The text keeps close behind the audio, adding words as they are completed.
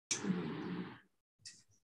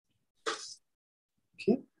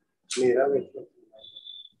Need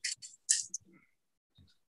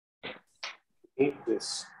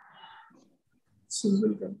this.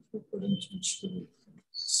 Single gun.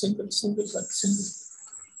 Single gun.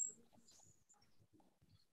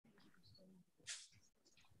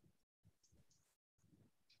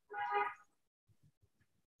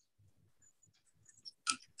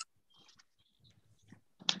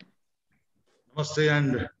 Namaste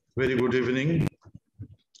and very good evening.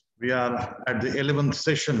 We are at the 11th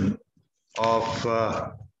session of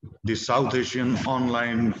the South Asian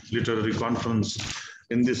Online Literary Conference.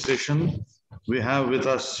 In this session, we have with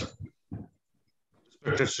us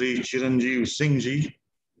Respected Sri Chiranjeev Singh Ji,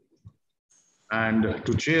 and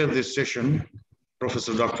to chair this session,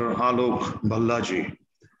 Professor Dr. Alok Bhallaji,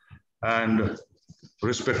 and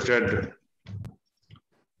respected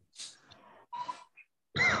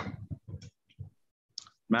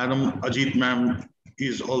Madam Ajit Ma'am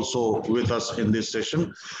is also with us in this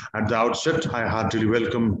session. At the outset, I heartily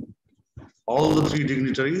welcome all the three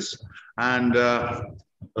dignitaries and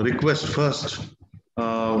request first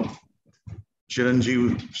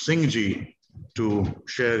Chiranjeev Singh Ji to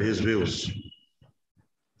share his views.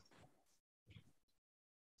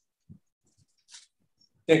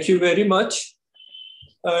 Thank you very much.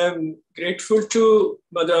 I am grateful to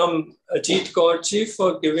Madam Ajit Kaur Ji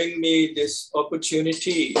for giving me this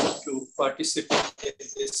opportunity to participate in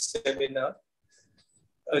this seminar.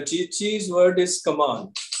 Ajit Ji's word is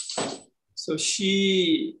command. So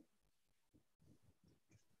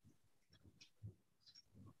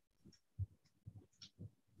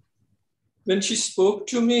when she spoke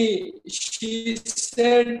to me, she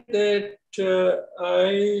said that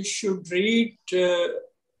I should read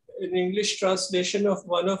an English translation of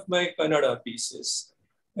one of my Kannada pieces.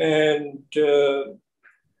 And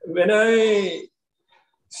when I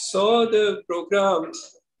saw the program,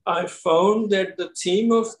 I found that the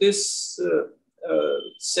theme of this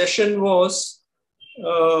session was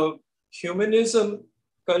humanism,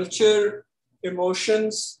 culture,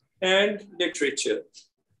 emotions, and literature.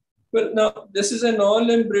 Well, now, this is an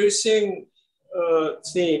all-embracing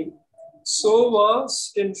theme, so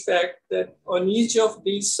vast, in fact, that on each of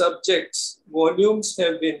these subjects, volumes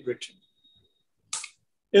have been written.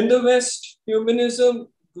 In the West, humanism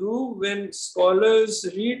grew when scholars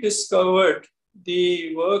rediscovered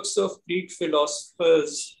the works of Greek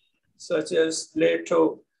philosophers such as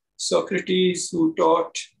Plato, Socrates, who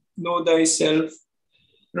taught know thyself,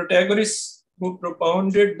 Protagoras, who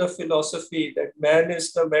propounded the philosophy that man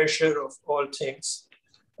is the measure of all things,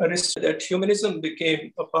 that humanism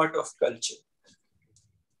became a part of culture.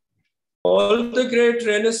 All the great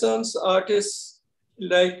Renaissance artists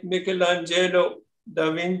like Michelangelo, Da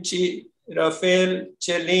Vinci, Raphael,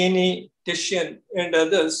 Cellini, Titian, and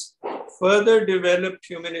others further developed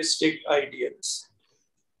humanistic ideals.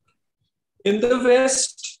 In the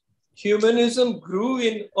West, humanism grew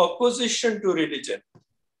in opposition to religion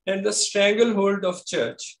and the stranglehold of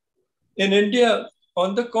church. In India,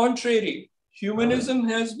 on the contrary, humanism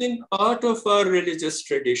has been part of our religious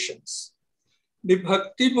traditions. The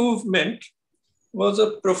Bhakti movement was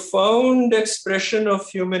a profound expression of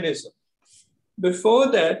humanism.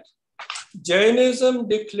 Before that, Jainism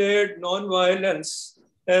declared non-violence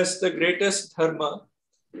as the greatest dharma,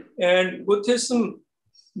 and Buddhism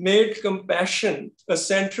made compassion a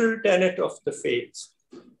central tenet of the faith.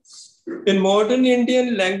 In modern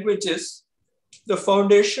Indian languages, the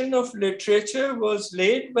foundation of literature was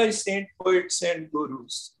laid by saint poets and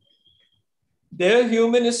gurus. Their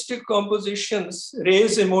humanistic compositions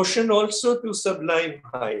raise emotion also to sublime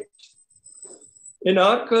height. In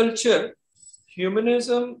our culture,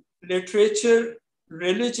 humanism, literature,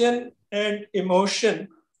 religion, and emotion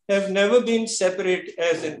have never been separate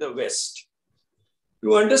as in the West.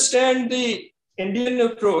 To understand the Indian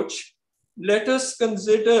approach, let us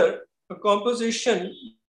consider a composition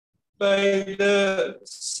by the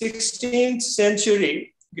 16th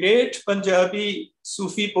century great Punjabi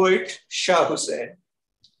Sufi poet Shah Hussain.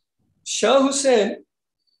 Shah Hussain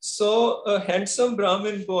saw a handsome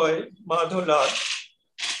Brahmin boy, Madholal,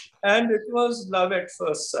 and it was love at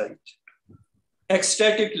first sight,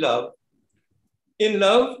 ecstatic love. In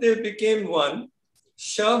love, they became one.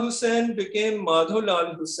 Shah Hussain became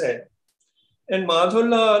Madholal Hussain, and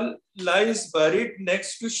Madholal lies buried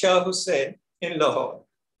next to Shah Hussain in Lahore.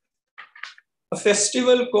 A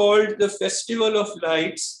festival called the Festival of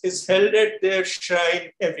Lights is held at their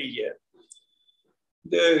shrine every year.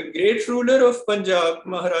 The great ruler of Punjab,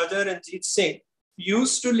 Maharaja Ranjit Singh,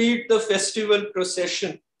 used to lead the festival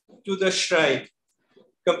procession to the shrine,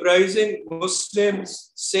 comprising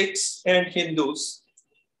Muslims, Sikhs, and Hindus.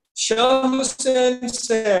 Shah Hussain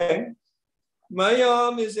sang, My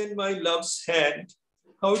arm is in my love's hand.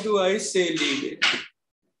 How do I say leave it?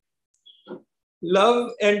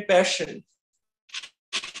 Love and passion,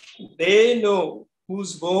 they know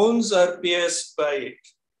whose bones are pierced by it.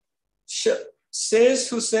 Says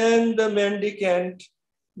Hussein the mendicant,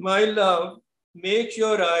 my love, make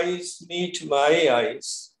your eyes meet my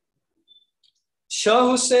eyes.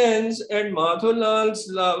 Shah Hussein's and Madholal's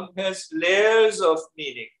love has layers of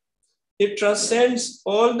meaning. It transcends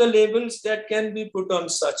all the labels that can be put on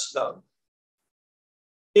such love.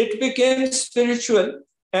 It became spiritual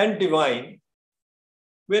and divine.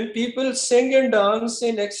 When people sing and dance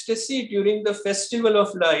in ecstasy during the Festival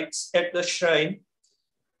of Lights at the shrine,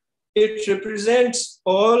 it represents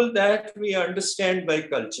all that we understand by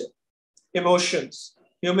culture, emotions,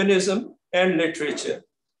 humanism, and literature.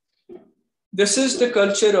 This is the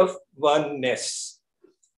culture of oneness.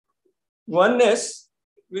 Oneness,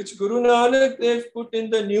 which Guru Nanak Dev put in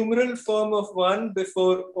the numeral form of one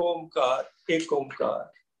before Omkar, Ek Omkar.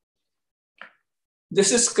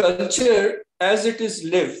 This is culture as it is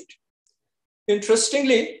lived.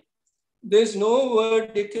 Interestingly, there is no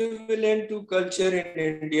word equivalent to culture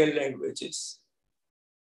in Indian languages.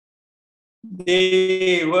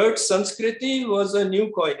 The word Sanskriti was a new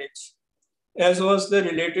coinage, as was the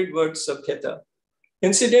related word Sabhyata.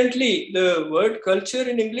 Incidentally, the word culture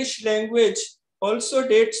in English language also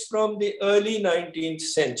dates from the early 19th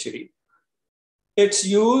century. Its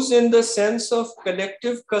use in the sense of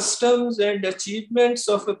collective customs and achievements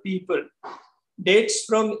of a people dates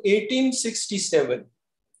from 1867.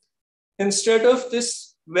 Instead of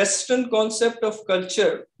this Western concept of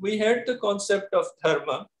culture, we had the concept of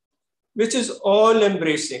dharma, which is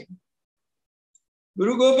all-embracing.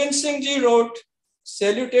 Guru Gobind Singh Ji wrote,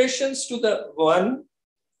 salutations to the one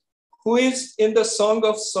who is in the song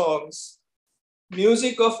of songs,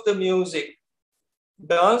 music of the music,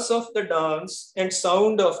 dance of the dance, and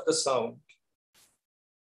sound of the sound.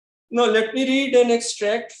 Now, let me read an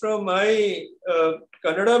extract from my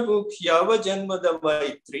Kannada book, Yava Janmada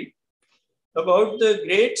Maitri, about the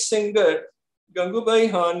great singer Gangubai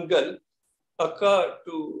Hangal, Akka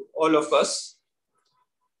to all of us.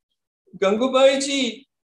 Gangubai ji,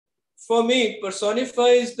 for me,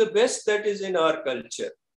 personifies the best that is in our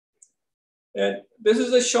culture. And this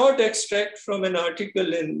is a short extract from an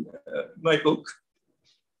article in my book.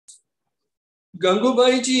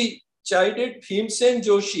 Gangubai ji chided Bhimsen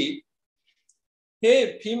Joshi,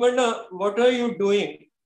 hey, Bhimana, what are you doing?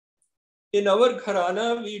 In our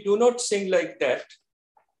gharana, we do not sing like that.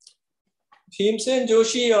 Bhimsen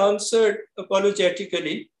Joshi answered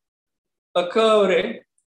apologetically, Akka aure,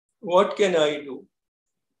 what can I do?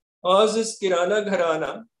 Ours is Kirana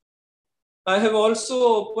Gharana. I have also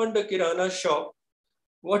opened a Kirana shop.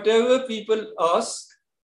 Whatever people ask,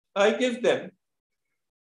 I give them.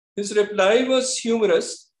 His reply was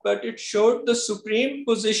humorous, but it showed the supreme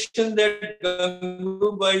position that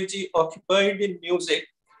Gangubai ji occupied in music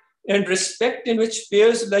and respect in which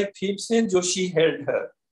peers like Bhimsen Joshi held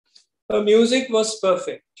her. Her music was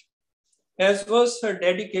perfect, as was her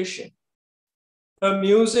dedication. Her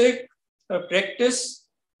music, her practice,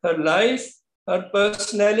 her life, her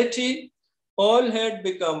personality, all had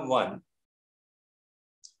become one.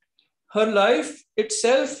 Her life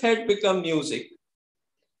itself had become music.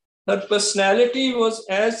 Her personality was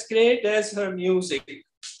as great as her music.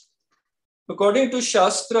 According to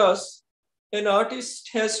Shastras, an artist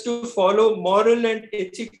has to follow moral and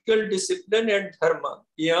ethical discipline and dharma,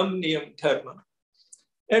 yam niyam dharma,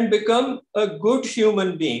 and become a good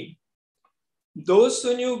human being. Those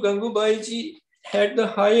who knew Gangubai ji had the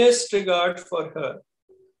highest regard for her.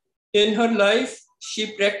 In her life,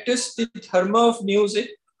 she practiced the dharma of music,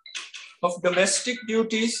 of domestic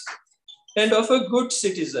duties, and of a good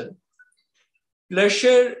citizen.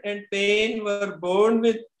 Pleasure and pain were born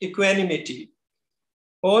with equanimity.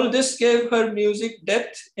 All this gave her music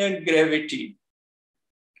depth and gravity.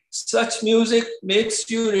 Such music makes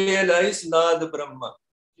you realize Nad Brahma,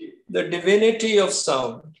 the divinity of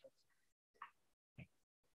sound.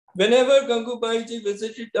 Whenever Gangubai ji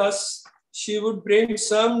visited us, she would bring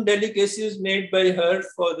some delicacies made by her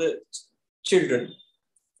for the children.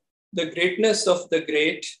 The greatness of the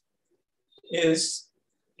great is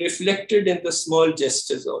reflected in the small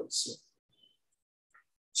gestures also.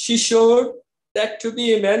 She showed that to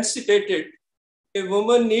be emancipated, a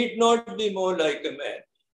woman need not be more like a man.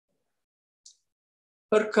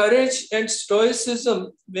 Her courage and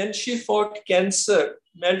stoicism when she fought cancer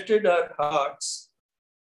melted our hearts.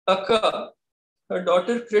 Akka, her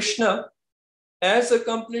daughter Krishna, as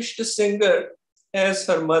accomplished a singer as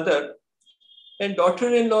her mother, and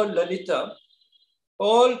daughter-in-law Lalita,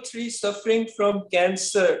 all three suffering from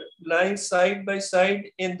cancer, lying side by side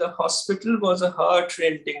in the hospital was a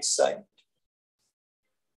heart-rending sight.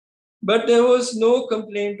 But there was no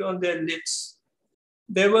complaint on their lips.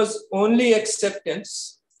 There was only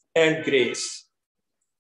acceptance and grace.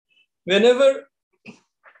 Whenever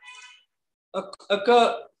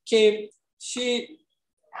Akka came, she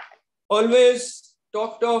always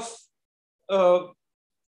talked of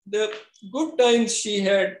the good times she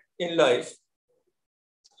had in life.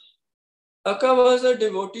 Akka was a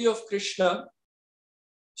devotee of Krishna.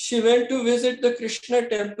 She went to visit the Krishna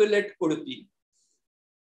temple at Udupi.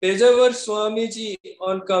 Pejawar Swamiji,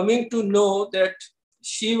 on coming to know that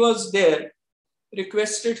she was there,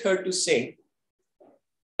 requested her to sing.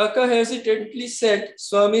 Akka hesitantly said,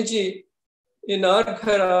 Swamiji, in our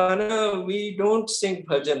gharana, we don't sing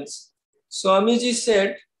bhajans. Swamiji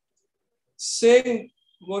said, sing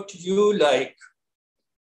what you like.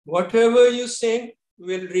 Whatever you sing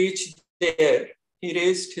will reach there. He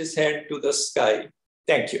raised his hand to the sky.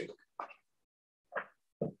 Thank you.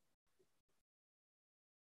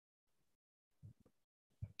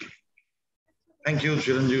 Thank you,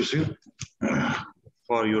 Chiranjeev,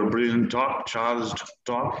 for your brilliant talk, charged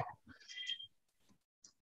talk,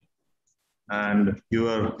 and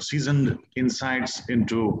your seasoned insights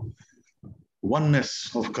into oneness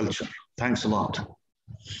of culture. Thanks a lot.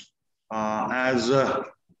 As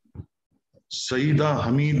Saida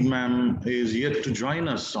Hamid ma'am is yet to join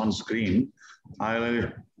us on screen,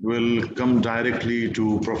 I will come directly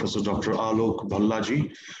to Professor Dr. Alok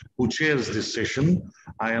Bhallaji, who chairs this session.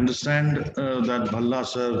 I understand that Bhalla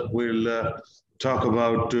sir will talk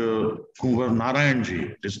about Kunwar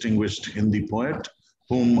Narayanji, distinguished Hindi poet,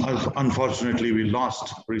 whom unfortunately we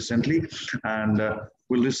lost recently, and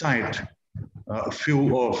will recite a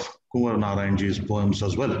few of Kunwar Narayanji's poems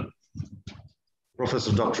as well.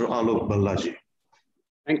 Professor Dr. Alok Bhallaji.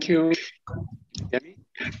 Thank you, Yemi,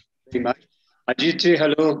 very much. Ajit,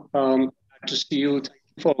 hello. Glad to see you. Thank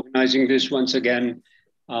you for organizing this once again.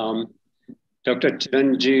 Dr.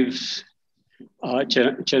 Chiranjeev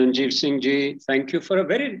Singh ji, thank you for a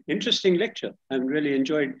very interesting lecture. I really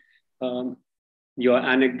enjoyed your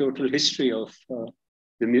anecdotal history of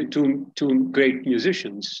the two great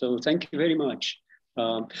musicians. So thank you very much.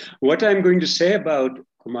 What I'm going to say about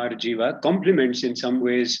Kumar Jiva complements in some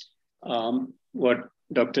ways what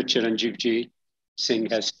Dr. Chiranjeev Singh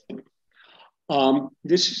has said.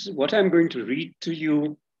 This is what I'm going to read to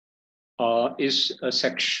you is a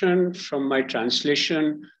section from my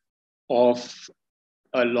translation of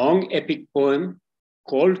a long epic poem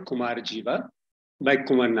called Kumar Jiva by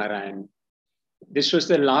Kumar Narayan. This was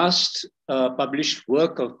the last published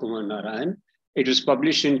work of Kumar Narayan. It was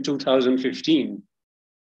published in 2015.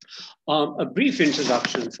 A brief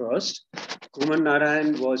introduction first. Kumar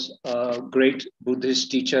Narayan was a great Buddhist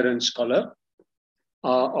teacher and scholar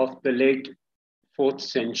of the late 4th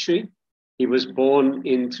century. He was born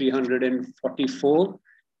in 344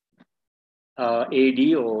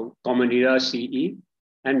 AD or Common Era CE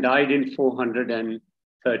and died in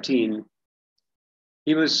 413.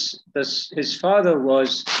 His father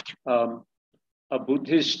was a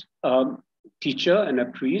Buddhist teacher and a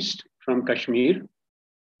priest from Kashmir,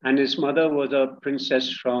 and his mother was a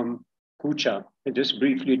princess from Kucha. I just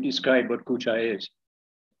briefly describe what Kucha is.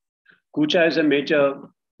 Kucha is a major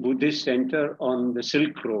Buddhist center on the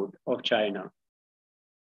Silk Road of China.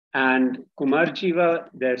 And Kumar Jiva,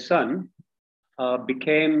 their son,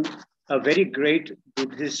 became a very great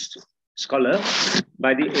Buddhist scholar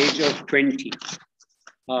by the age of 20.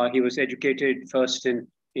 He was educated first in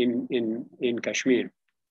Kashmir.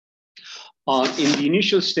 In the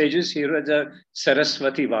initial stages, he was a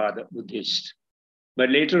Saraswatiwada Buddhist. But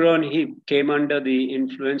later on, he came under the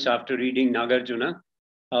influence after reading Nagarjuna.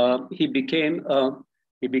 He became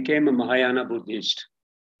a Mahayana Buddhist.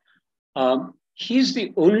 He's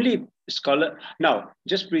the only scholar. Now,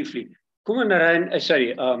 just briefly, Kumar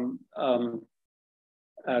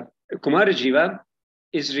Jiva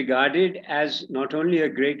is regarded as not only a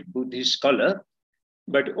great Buddhist scholar,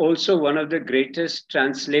 but also one of the greatest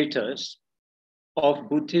translators of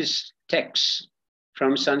Buddhist texts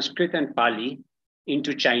from Sanskrit and Pali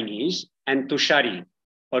into Chinese and Tushari,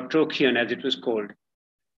 or Trokhian as it was called,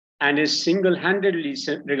 and is single-handedly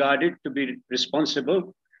regarded to be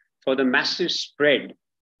responsible for the massive spread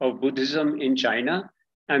of Buddhism in China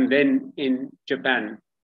and then in Japan.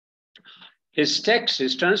 His text,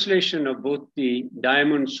 his translation of both the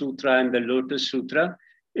Diamond Sutra and the Lotus Sutra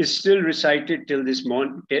is still recited till this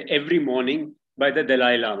every morning by the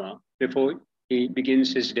Dalai Lama before he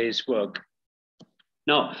begins his day's work.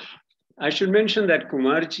 Now, I should mention that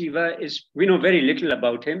Kumar Jiva we know very little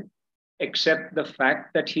about him, except the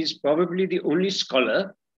fact that he's probably the only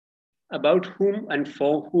scholar about whom and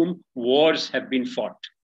for whom wars have been fought.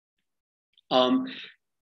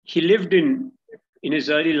 He lived in his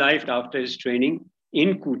early life after his training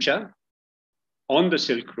in Kucha on the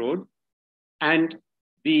Silk Road, and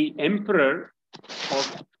the emperor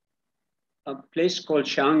of a place called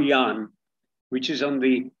Xiangyan, which is on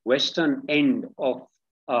the western end of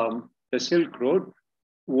the Silk Road,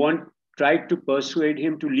 tried to persuade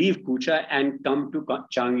him to leave Kucha and come to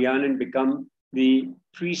Xiangyan and become the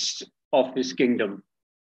priest of his kingdom.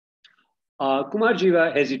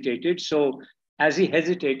 Kumarjiva hesitated. So as he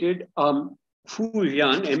hesitated,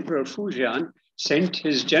 Fujian, Emperor Fujian, sent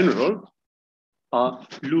his general,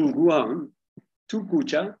 Lu Guang, to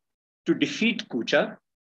Kucha to defeat Kucha,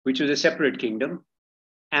 which was a separate kingdom,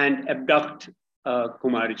 and abduct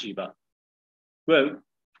Kumarjiva. Well,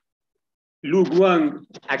 Lu Guang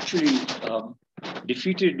actually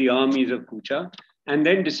defeated the armies of Kucha and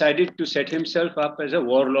then decided to set himself up as a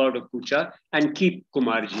warlord of Kucha and keep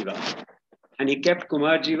Kumarjiva. And he kept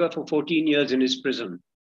Kumarjiva for 14 years in his prison.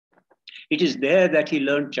 It is there that he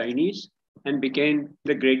learned Chinese and became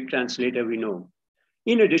the great translator we know.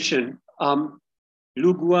 In addition,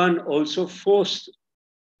 Lu Guang also forced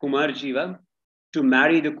Kumarjiva to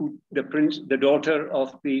marry the daughter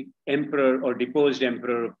of the emperor or deposed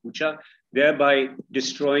emperor of Kucha, thereby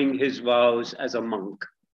destroying his vows as a monk.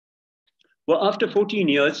 Well, after 14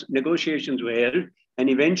 years, negotiations were held, and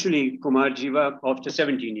eventually Kumarjiva, after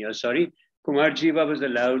 17 years, Kumarjiva was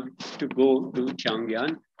allowed to go to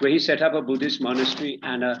Xiangyan, where he set up a Buddhist monastery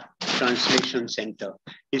and a translation center.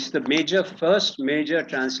 It's the first major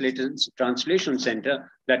translation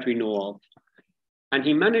center that we know of. And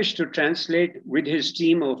he managed to translate with his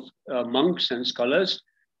team of monks and scholars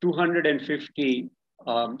 250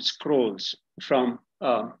 scrolls from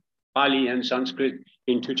Pali and Sanskrit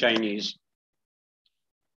into Chinese.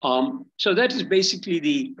 So that is basically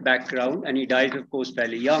the background, and he died, of course,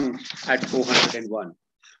 fairly young at 401.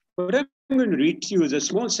 What I'm going to read to you is a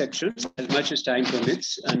small section, as much as time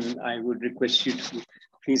permits, and I would request you to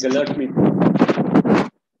please alert me.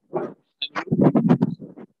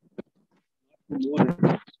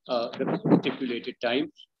 The stipulated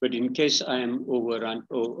time, but in case I am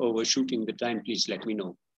overshooting the time, please let me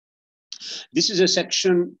know. This is a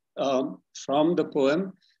section from the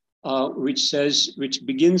poem which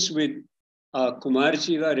begins with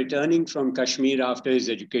Kumarjiva returning from Kashmir after his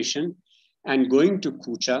education and going to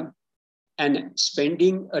Kucha and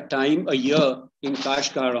spending a year in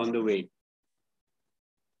Kashgar on the way.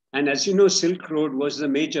 And as you know, Silk Road was the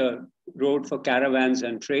major road for caravans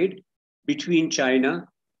and trade between China,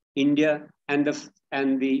 India, and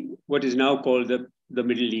what is now called the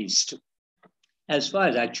Middle East, as far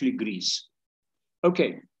as actually Greece.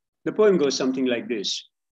 Okay, the poem goes something like this.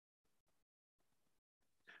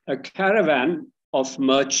 A caravan of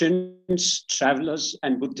merchants, travelers,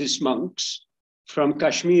 and Buddhist monks from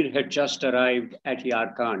Kashmir had just arrived at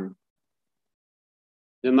Yarkand.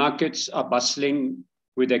 The markets are bustling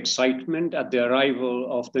with excitement at the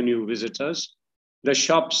arrival of the new visitors. The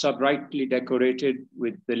shops are brightly decorated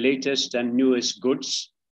with the latest and newest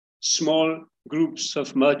goods. Small groups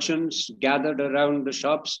of merchants gathered around the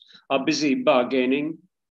shops are busy bargaining.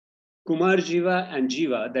 Kumarjiva and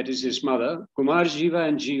Jiva, that is his mother, Kumarjiva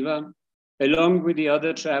and Jiva, along with the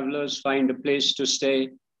other travelers, find a place to stay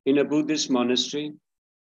in a Buddhist monastery,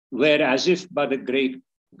 where as if by the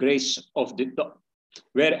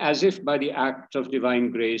act of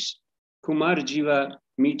divine grace, Kumarjiva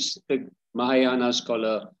meets the Mahayana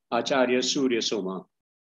scholar Acharya Surya Soma.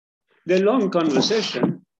 Their long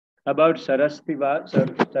conversation about Sarvastivād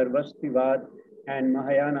and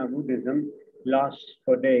Mahayana Buddhism lasts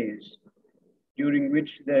for days, during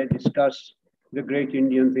which they discuss the great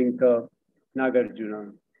Indian thinker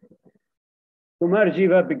Nagarjuna.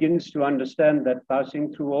 Kumarjiva begins to understand that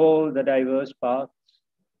passing through all the diverse paths,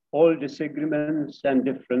 all disagreements and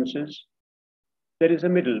differences, there is a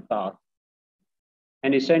middle path,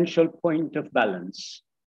 an essential point of balance,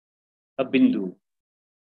 a bindu.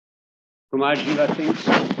 Kumarjiva thinks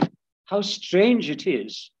how strange it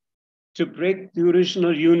is to break the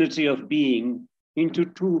original unity of being into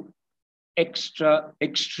two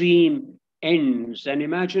extreme ends and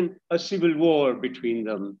imagine a civil war between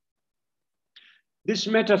them. This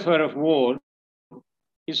metaphor of war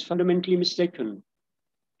is fundamentally mistaken,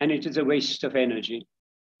 and it is a waste of energy.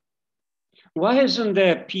 Why isn't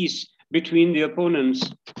there peace between the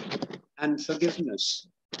opponents and forgiveness?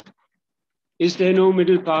 Is there no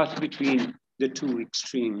middle path between the two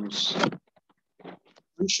extremes?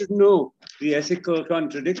 One should know the ethical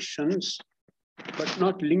contradictions, but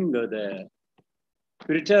not linger there.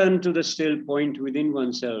 return to the still point within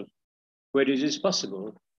oneself, where it is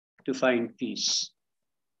possible to find peace.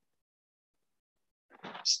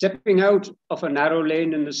 Stepping out of a narrow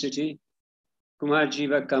lane in the city, Kumar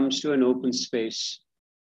Jiva comes to an open space.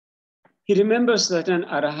 He remembers that an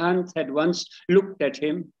Arahant had once looked at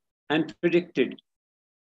him and predicted,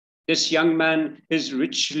 "This young man is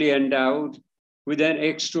richly endowed with an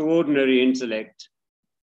extraordinary intellect,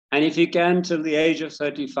 and if he can, till the age of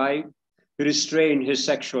 35, restrain his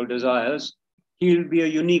sexual desires, he'll be a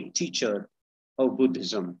unique teacher of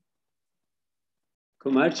Buddhism."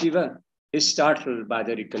 Kumar Jiva is startled by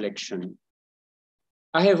the recollection.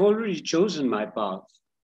 I have already chosen my path.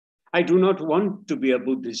 I do not want to be a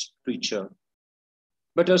Buddhist preacher,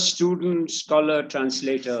 but a student, scholar,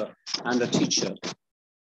 translator, and a teacher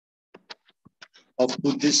of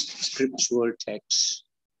Buddhist scriptural texts.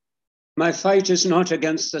 My fight is not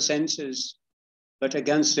against the senses, but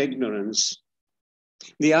against ignorance.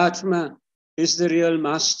 The Atma is the real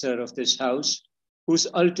master of this house, whose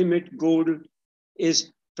ultimate goal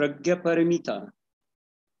is Pragya Paramita.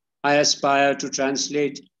 I aspire to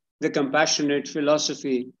translate the compassionate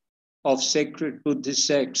philosophy of sacred Buddhist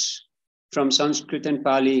sects from Sanskrit and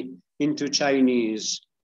Pali into Chinese,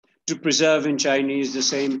 to preserve in Chinese the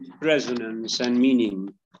same resonance and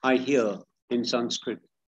meaning I hear in Sanskrit.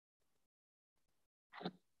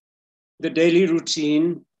 The daily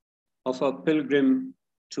routine of a pilgrim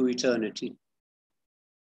to eternity.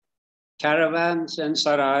 Caravans and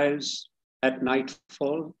sarais at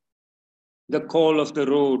nightfall, the call of the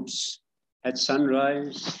roads at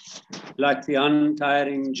sunrise, like the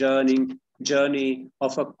untiring journey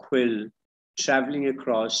of a quill traveling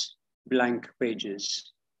across blank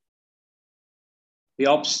pages. The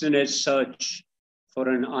obstinate search for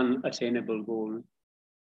an unattainable goal.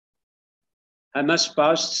 I must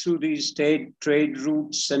pass through these trade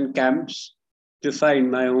routes and camps to find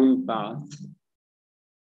my own path.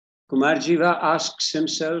 Kumar Jiva asks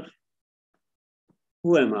himself,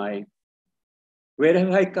 who am I? Where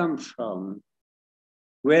have I come from?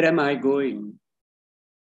 Where am I going?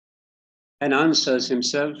 And answers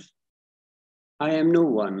himself, I am no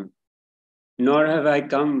one, nor have I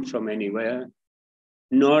come from anywhere,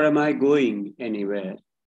 nor am I going anywhere.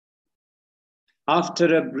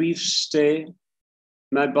 After a brief stay,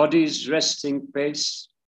 my body's resting place,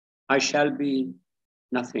 I shall be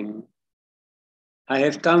nothing. I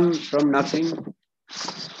have come from nothing.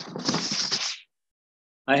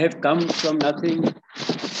 I have come from nothing.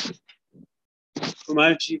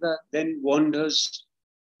 Kumar Jiva then wanders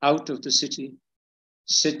out of the city,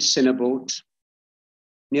 sits in a boat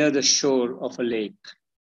near the shore of a lake.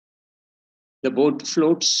 The boat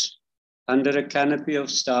floats under a canopy of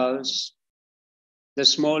stars. The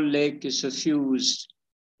small lake is suffused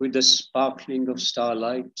with the sparkling of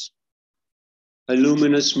starlight. A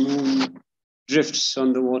luminous moon drifts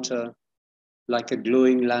on the water like a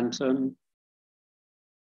glowing lantern.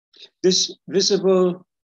 This visible,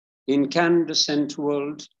 incandescent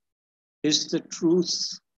world is the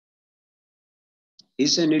truth,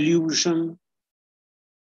 is an illusion,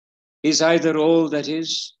 is either all that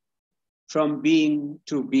is, from being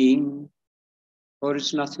to being, or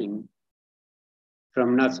is nothing,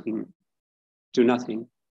 from nothing to nothing.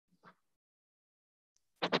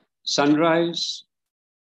 Sunrise,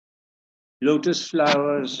 lotus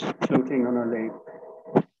flowers floating on a lake.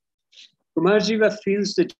 Kumar Jiva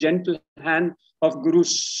feels the gentle hand of Guru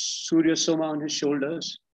Surya Soma on his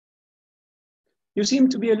shoulders. You seem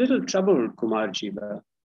to be a little troubled, Kumar Jiva.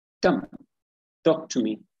 Come, talk to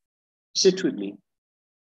me, sit with me.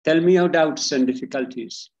 Tell me your doubts and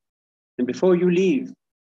difficulties. And before you leave,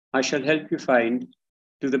 I shall help you find,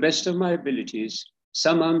 to the best of my abilities,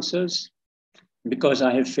 some answers, because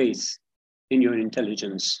I have faith in your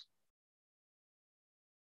intelligence.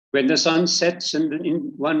 When the sun sets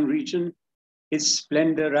in one region, its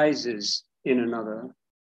splendor rises in another.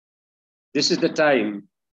 This is the time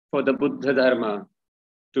for the Buddha Dharma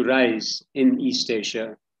to rise in East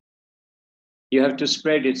Asia. You have to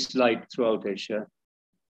spread its light throughout Asia.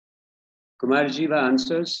 Kumar Jiva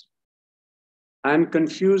answers, I am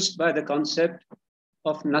confused by the concept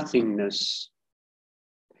of nothingness.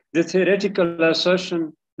 The theoretical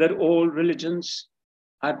assertion that all religions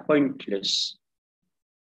are pointless.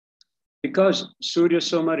 Because Surya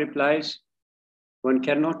Soma replies, one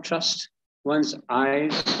cannot trust one's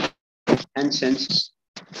eyes and senses.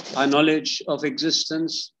 Our knowledge of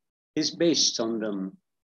existence is based on them.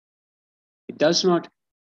 It does not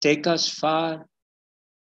take us far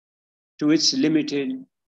to its limited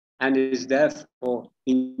and is therefore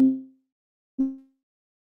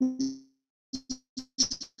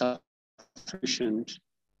insufficient.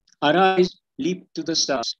 Our eyes leaped to the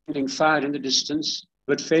stars, shooting fire in the distance,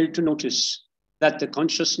 but failed to notice that the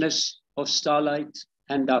consciousness of starlight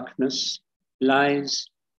and darkness lies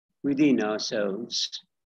within ourselves.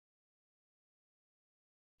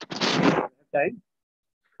 Time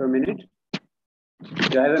for a minute.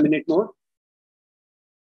 Do I have a minute more?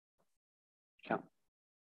 Yeah.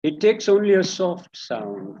 It takes only a soft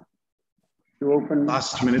sound to open.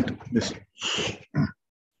 Last minute. Yes.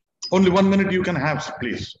 Only 1 minute you can have,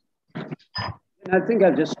 please. I think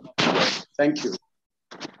I'll just. Thank you.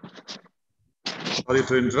 Sorry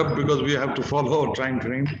to interrupt because we have to follow our time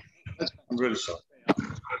frame. I'm really sorry.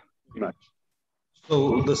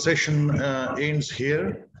 So the session ends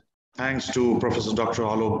here. Thanks to Professor Dr.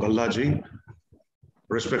 Alok Ballaji,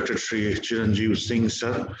 respected Sri Chiranjeev Singh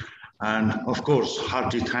sir, and of course,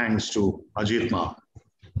 hearty thanks to Ajit Ma.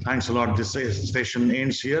 Thanks a lot. This session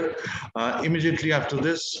ends here. Immediately after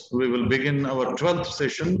this, we will begin our 12th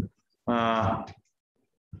session,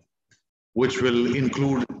 which will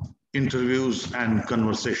include interviews and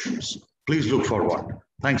conversations. Please look forward.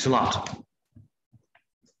 Thanks a lot.